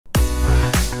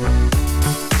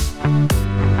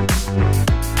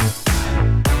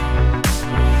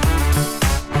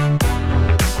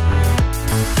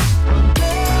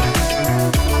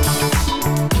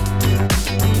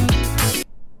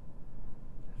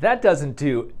That doesn't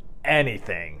do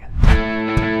anything.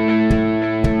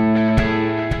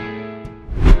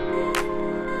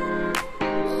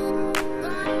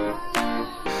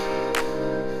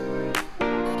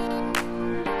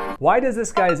 Why does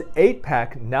this guy's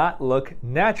 8-pack not look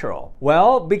natural?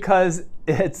 Well, because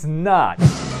it's not.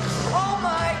 Oh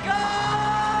my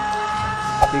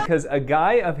God! Because a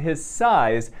guy of his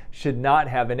size should not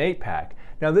have an 8-pack.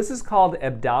 Now this is called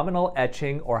abdominal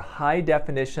etching or high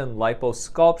definition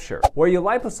liposculpture, where you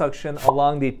liposuction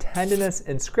along the tendinous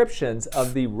inscriptions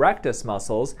of the rectus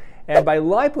muscles, and by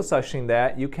liposuctioning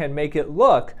that you can make it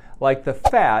look like the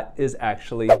fat is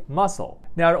actually muscle.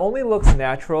 Now it only looks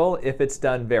natural if it's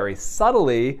done very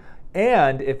subtly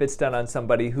and if it's done on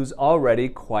somebody who's already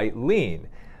quite lean.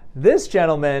 This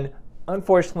gentleman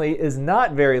unfortunately is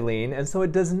not very lean, and so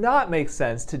it does not make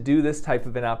sense to do this type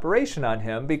of an operation on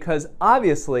him because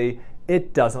obviously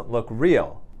it doesn't look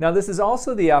real. Now this is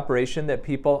also the operation that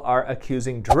people are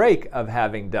accusing Drake of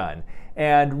having done.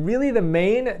 And really the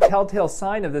main telltale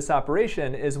sign of this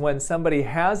operation is when somebody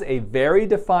has a very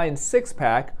defined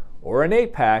 6-pack or an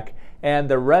 8-pack and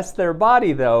the rest of their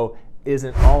body though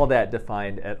isn't all that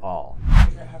defined at all.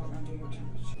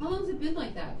 How long has it been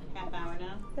like that? Half hour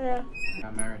now? Yeah.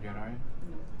 Not married yet, are you?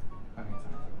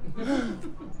 Okay,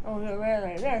 Oh, you're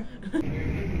right there.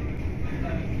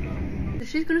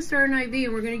 She's gonna start an IV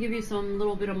and we're gonna give you some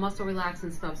little bit of muscle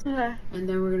relaxant stuff. Okay. And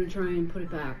then we're gonna try and put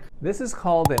it back. This is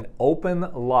called an open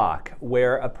lock,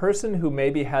 where a person who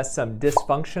maybe has some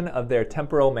dysfunction of their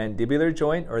temporomandibular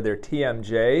joint or their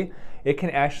TMJ, it can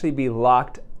actually be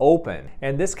locked open.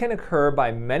 And this can occur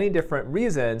by many different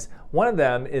reasons. One of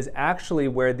them is actually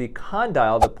where the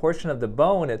condyle, the portion of the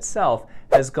bone itself,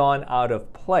 has gone out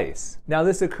of place. Now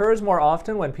this occurs more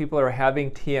often when people are having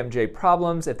TMJ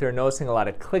problems, if they're noticing a lot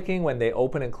of clicking when they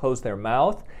open and close their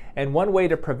mouth. And one way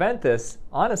to prevent this,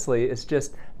 honestly, is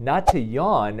just not to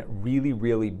yawn really,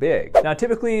 really big. Now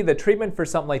typically the treatment for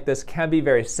something like this can be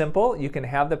very simple. You can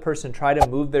have the person try to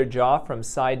move their jaw from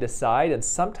side to side, and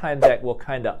sometimes that will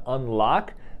kind of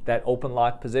unlock that open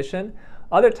lock position.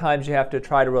 Other times you have to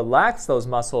try to relax those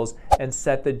muscles and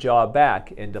set the jaw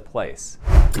back into place.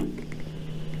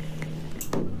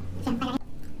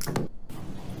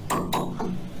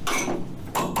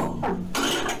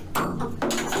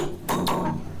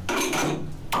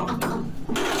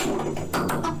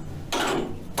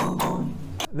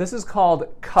 This is called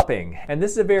cupping, and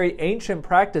this is a very ancient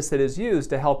practice that is used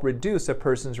to help reduce a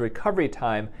person's recovery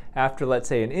time after, let's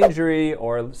say, an injury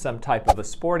or some type of a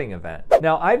sporting event.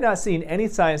 Now, I've not seen any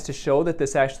signs to show that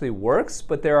this actually works,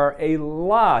 but there are a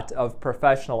lot of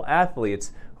professional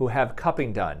athletes who have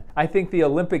cupping done. I think the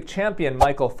Olympic champion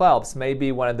Michael Phelps may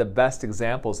be one of the best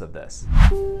examples of this.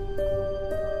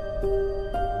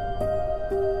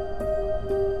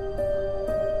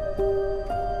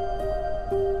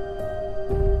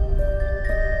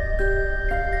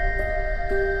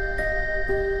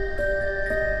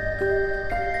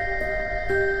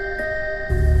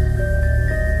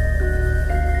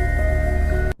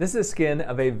 This is a skin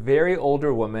of a very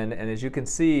older woman, and as you can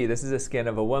see, this is a skin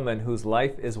of a woman whose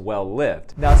life is well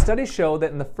lived. Now, studies show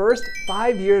that in the first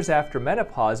 5 years after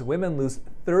menopause, women lose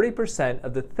 30%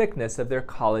 of the thickness of their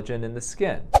collagen in the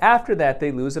skin. After that,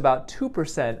 they lose about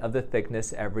 2% of the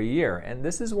thickness every year. And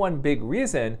this is one big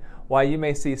reason why you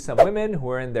may see some women who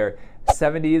are in their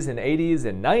 70s and 80s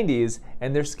and 90s,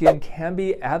 and their skin can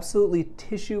be absolutely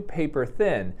tissue paper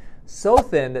thin. So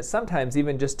thin that sometimes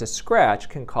even just a scratch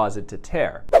can cause it to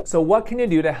tear. So what can you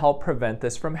do to help prevent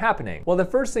this from happening? Well, the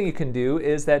first thing you can do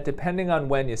is that depending on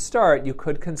when you start, you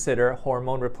could consider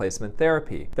hormone replacement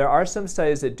therapy. There are some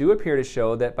studies that do appear to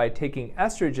show that by taking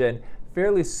estrogen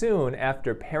fairly soon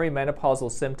after perimenopausal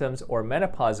symptoms or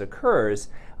menopause occurs,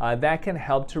 that can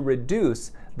help to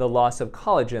reduce the loss of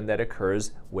collagen that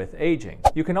occurs with aging.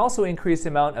 You can also increase the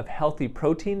amount of healthy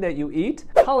protein that you eat.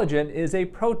 Collagen is a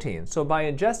protein, so by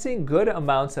ingesting good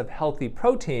amounts of healthy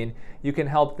protein, you can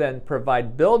help then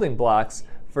provide building blocks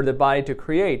for the body to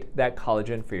create that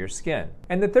collagen for your skin.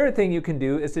 And the third thing you can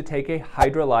do is to take a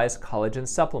hydrolyzed collagen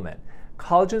supplement.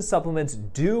 Collagen supplements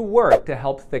do work to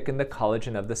help thicken the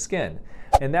collagen of the skin.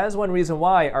 And that is one reason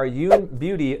why our Youn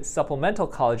Beauty Supplemental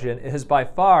Collagen is by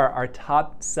far our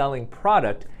top selling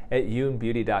product at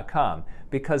younbeauty.com,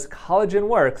 because collagen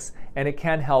works and it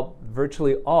can help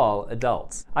virtually all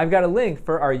adults. I've got a link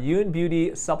for our Youn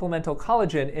Beauty Supplemental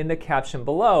Collagen in the caption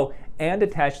below and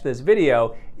attached to this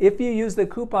video. If you use the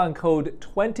coupon code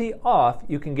 20OFF,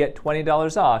 you can get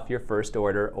 $20 off your first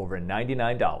order over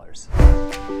 $99.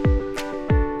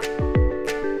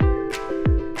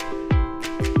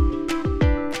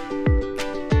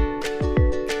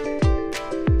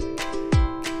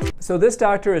 So this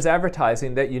doctor is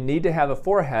advertising that you need to have a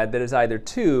forehead that is either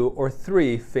 2 or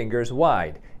 3 fingers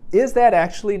wide. Is that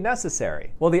actually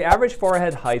necessary? Well, the average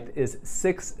forehead height is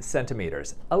 6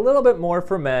 centimeters. A little bit more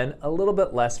for men, a little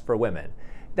bit less for women.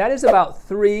 That is about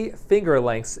 3 finger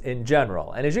lengths in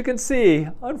general. And as you can see,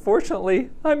 unfortunately,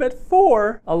 I'm at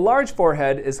 4. A large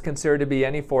forehead is considered to be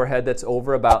any forehead that's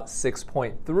over about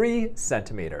 6.3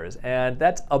 centimeters. And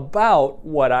that's about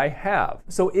what I have.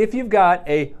 So if you've got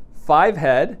a 5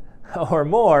 head or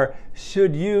more,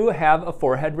 should you have a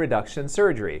forehead reduction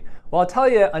surgery? Well, I'll tell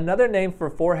you, another name for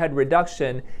forehead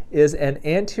reduction is an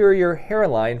anterior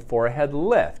hairline forehead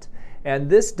lift. And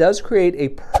this does create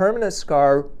a permanent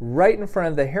scar right in front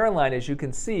of the hairline, as you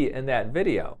can see in that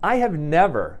video. I have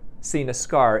never seen a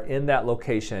scar in that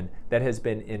location that has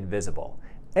been invisible.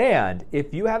 And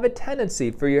if you have a tendency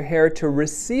for your hair to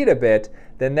recede a bit,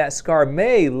 then that scar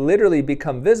may literally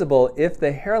become visible if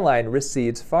the hairline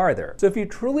recedes farther. So if you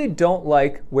truly don't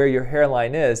like where your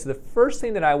hairline is, the first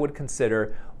thing that I would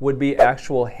consider would be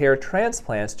actual hair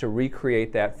transplants to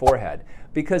recreate that forehead.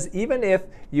 Because even if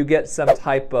you get some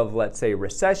type of, let's say,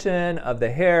 recession of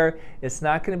the hair, it's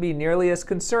not going to be nearly as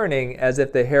concerning as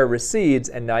if the hair recedes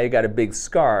and now you got a big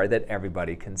scar that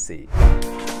everybody can see.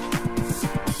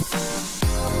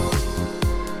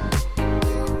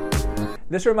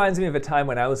 This reminds me of a time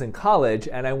when I was in college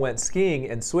and I went skiing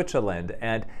in Switzerland,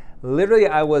 and literally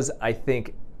I was, I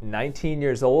think, 19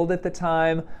 years old at the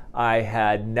time. I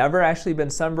had never actually been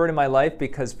sunburned in my life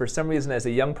because for some reason as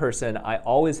a young person I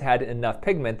always had enough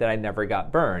pigment that I never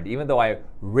got burned, even though I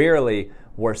rarely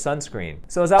wore sunscreen.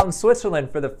 So I was out in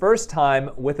Switzerland for the first time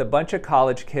with a bunch of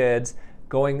college kids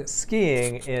going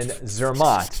skiing in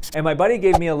Zermatt. And my buddy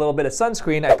gave me a little bit of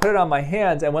sunscreen. I put it on my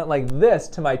hands and went like this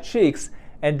to my cheeks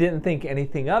and didn't think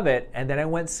anything of it. And then I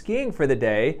went skiing for the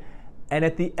day. And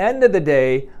at the end of the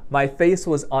day, my face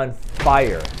was on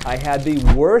fire. I had the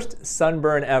worst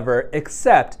sunburn ever,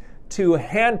 except 2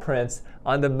 handprints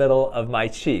on the middle of my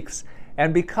cheeks.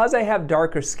 And because I have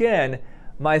darker skin,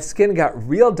 my skin got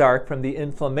real dark from the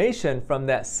inflammation from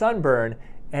that sunburn.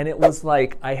 And it was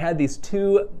like I had these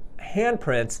 2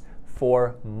 handprints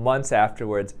for months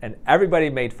afterwards. And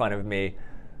everybody made fun of me.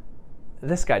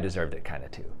 This guy deserved it kind of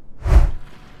too.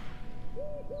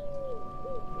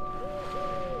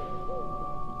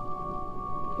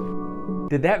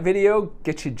 Did that video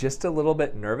get you just a little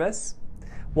bit nervous?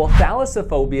 Well,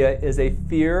 thalassophobia is a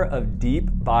fear of deep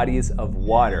bodies of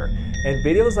water. And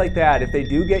videos like that, if they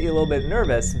do get you a little bit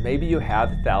nervous, maybe you have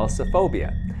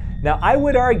thalassophobia. Now, I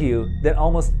would argue that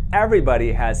almost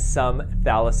everybody has some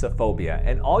thalassophobia.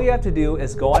 And all you have to do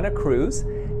is go on a cruise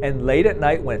and late at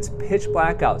night when it's pitch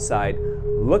black outside,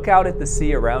 look out at the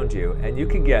sea around you and you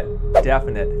can get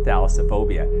definite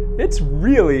thalassophobia. It's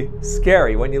really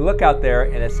scary when you look out there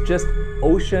and it's just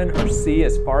ocean or sea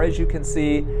as far as you can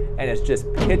see, and it's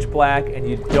just pitch black and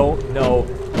you don't know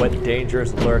what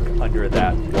dangers lurk under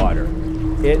that water.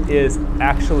 It is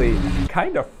actually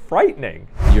kind of frightening.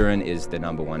 Urine is the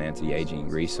 #1 anti-aging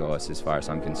resource as far as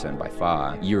I'm concerned by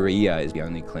far. Urea is the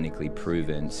only clinically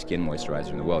proven skin moisturizer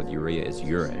in the world. Urea is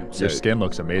urine. So your skin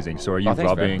looks amazing. So are you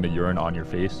rubbing the urine on your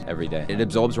face? Every day. It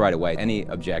absorbs right away. Any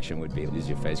objection would be, is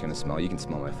your face going to smell? You can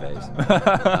smell my face.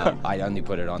 I only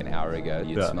put it on an hour ago.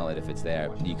 You'd smell it if it's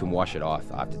there. You can wash it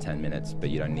off after 10 minutes, but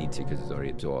you don't need to because it's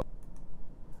already absorbed.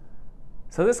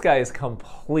 So this guy is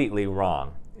completely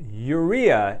wrong.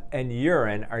 Urea and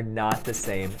urine are not the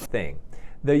same thing.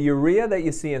 The urea that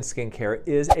you see in skincare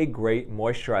is a great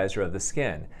moisturizer of the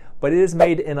skin, but it is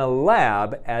made in a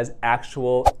lab as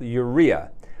actual urea.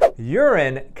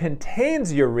 Urine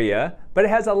contains urea, but it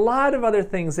has a lot of other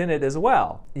things in it as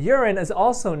well. Urine is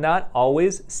also not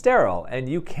always sterile, and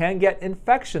you can get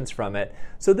infections from it,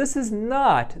 so this is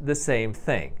not the same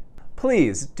thing.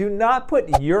 Please do not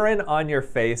put urine on your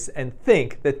face and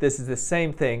think that this is the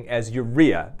same thing as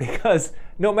urea, because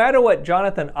no matter what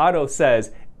Jonathan Otto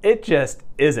says, it just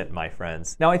isn't, my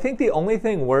friends. Now, I think the only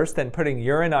thing worse than putting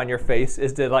urine on your face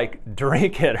is to like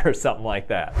drink it or something like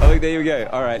that. Oh, there you go.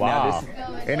 All right. Wow.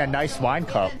 Now this, in a nice wine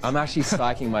cup. I'm actually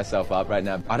psyching myself up right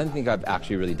now. I don't think I've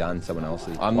actually really done someone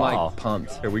else's. I'm like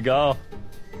pumped. Here we go.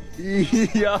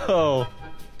 Yo.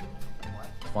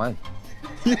 Fine.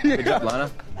 Good job,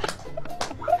 Lana.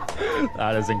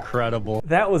 That is incredible.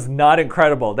 That was not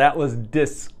incredible. That was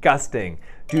disgusting.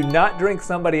 Do not drink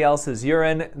somebody else's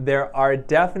urine. There are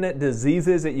definite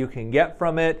diseases that you can get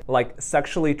from it, like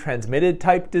sexually transmitted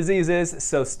type diseases,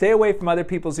 so stay away from other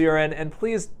people's urine, and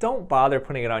please don't bother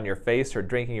putting it on your face or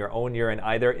drinking your own urine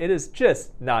either. It is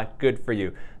just not good for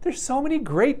you. There's so many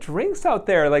great drinks out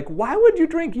there. Like, why would you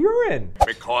drink urine?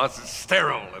 Because it's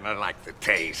sterile and I like the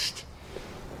taste.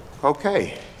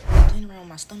 Okay, Playing around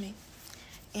my stomach.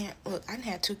 And look, I done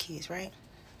had 2 kids, right?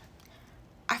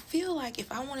 I feel like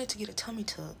if I wanted to get a tummy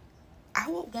tuck, I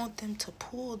would want them to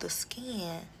pull the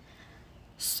skin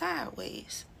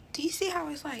sideways. Do you see how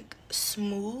it's like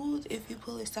smooth if you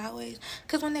pull it sideways?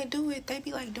 Because when they do it, they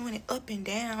be like doing it up and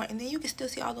down, and then you can still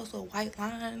see all those little white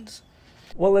lines.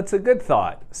 Well, it's a good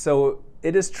thought. So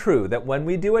it is true that when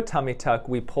we do a tummy tuck,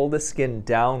 we pull the skin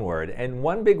downward. And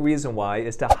one big reason why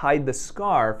is to hide the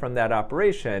scar from that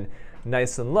operation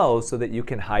nice and low so that you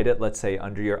can hide it, let's say,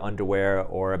 under your underwear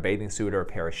or a bathing suit or a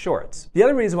pair of shorts. The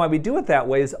other reason why we do it that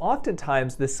way is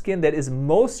oftentimes the skin that is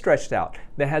most stretched out,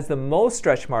 that has the most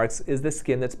stretch marks, is the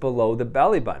skin that's below the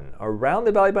belly button, around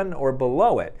the belly button or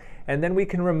below it. And then we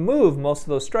can remove most of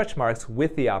those stretch marks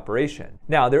with the operation.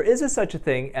 Now, there is such a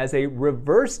thing as a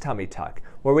reverse tummy tuck,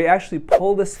 where we actually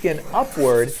pull the skin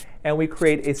upward and we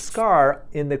create a scar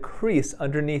in the crease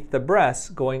underneath the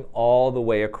breast going all the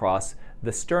way across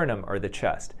the sternum or the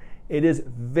chest. It is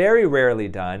very rarely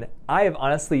done. I have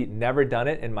honestly never done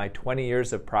it in my 20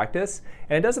 years of practice,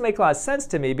 and it doesn't make a lot of sense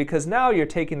to me because now you're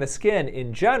taking the skin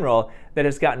in general that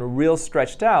has gotten real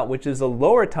stretched out, which is the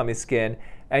lower tummy skin,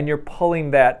 and you're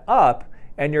pulling that up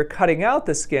and you're cutting out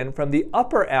the skin from the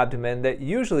upper abdomen that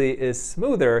usually is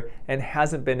smoother and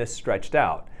hasn't been as stretched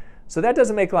out. So that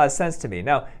doesn't make a lot of sense to me.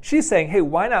 Now, she's saying, hey,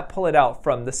 why not pull it out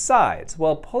from the sides?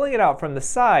 Well, pulling it out from the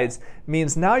sides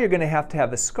means now you're going to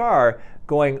have a scar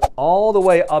going all the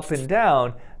way up and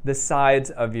down the sides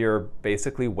of your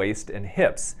basically waist and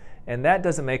hips. And that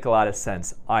doesn't make a lot of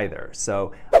sense either.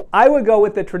 So I would go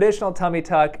with the traditional tummy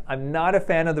tuck. I'm not a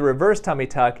fan of the reverse tummy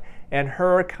tuck, and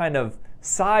her kind of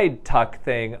side tuck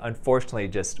thing unfortunately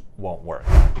just won't work.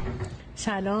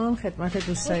 سلام خدمت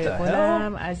دوستای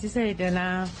خودم عزیزای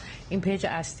دلم این پیج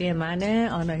اصلی منه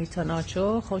آناهیتا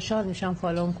ناچو خوشحال میشم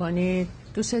فالو کنید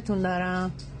دوستتون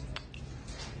دارم.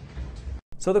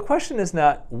 So the question is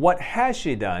not what has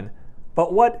she done,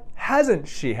 but what hasn't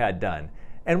she had done?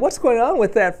 And what's going on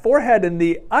with that forehead and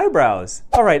the eyebrows?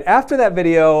 All right, after that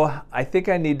video, I think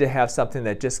I need to have something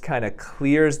that just kind of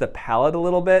clears the palette a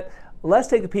little bit. Let's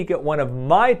take a peek at one of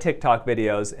my TikTok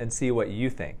videos and see what you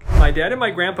think. My dad and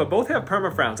my grandpa both have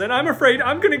perma-frowns, and I'm afraid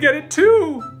I'm gonna get it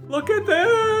too. Look at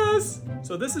this.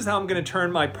 So this is how I'm gonna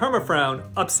turn my perma-frown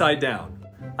upside down.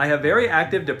 I have very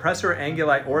active depressor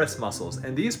anguli oris muscles,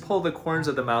 and these pull the corners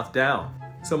of the mouth down.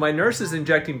 So my nurse is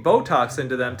injecting Botox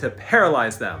into them to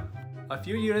paralyze them. A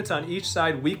few units on each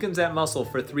side weakens that muscle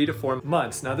for 3 to 4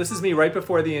 months. Now this is me right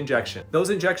before the injection.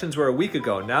 Those injections were a week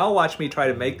ago. Now watch me try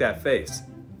to make that face.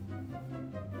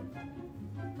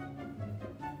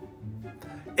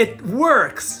 It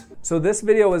works! So this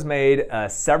video was made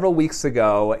several weeks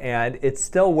ago, and it's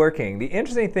still working. The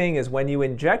interesting thing is when you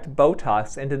inject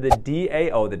Botox into the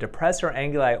DAO, the depressor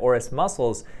anguli oris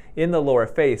muscles in the lower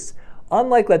face,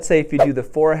 unlike, let's say, if you do the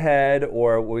forehead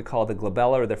or what we call the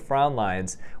glabella or the frown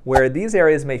lines, where these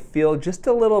areas may feel just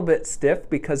a little bit stiff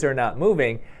because they're not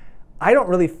moving, I don't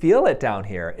really feel it down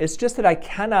here. It's just that I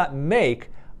cannot make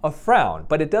a frown,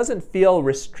 but it doesn't feel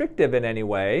restrictive in any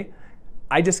way.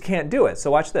 I just can't do it. So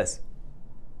watch this.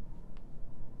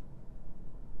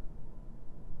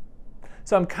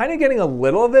 So I'm kind of getting a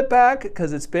little of it back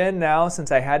because it's been now since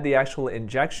I had the actual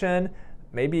injection,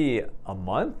 maybe a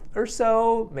month or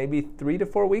so, maybe 3 to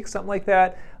 4 weeks, something like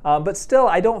that. But still,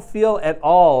 I don't feel at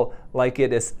all like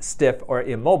it is stiff or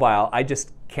immobile. I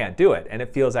just can't do it, and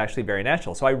it feels actually very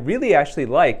natural. So I really actually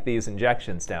like these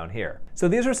injections down here. So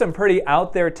these are some pretty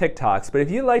out there TikToks, but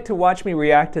if you'd like to watch me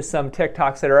react to some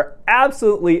TikToks that are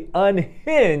absolutely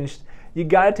unhinged, you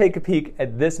gotta take a peek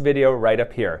at this video right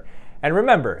up here. And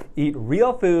remember, eat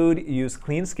real food, use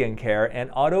clean skincare, and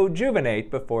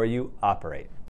auto-juvenate before you operate.